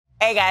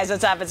Hey guys,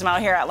 what's up? It's Mo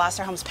here at Lost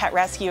Our Homes Pet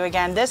Rescue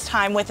again, this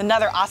time with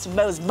another awesome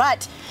Mo's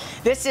Mutt.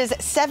 This is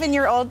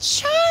 7-year-old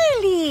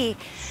Charlee,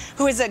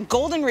 who is a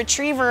golden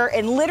retriever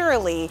and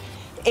literally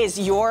is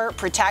your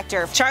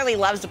protector. Charlee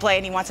loves to play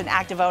and he wants an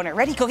active owner.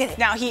 Ready? Go get it.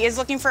 Now, he is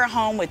looking for a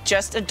home with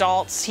just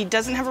adults. He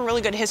doesn't have a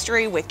really good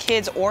history with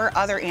kids or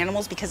other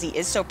animals because he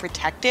is so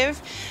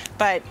protective,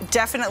 but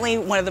definitely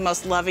one of the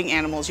most loving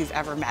animals you've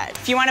ever met.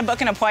 If you want to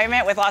book an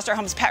appointment with Lost Our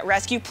Homes Pet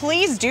Rescue,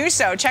 please do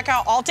so. Check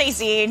out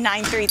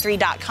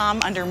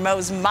altaz933.com under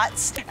Mo's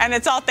Mutts. And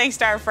it's all thanks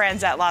to our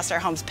friends at Lost Our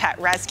Homes Pet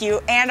Rescue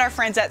and our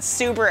friends at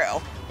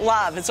Subaru.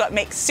 Love is what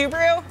makes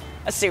Subaru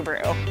a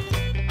Subaru.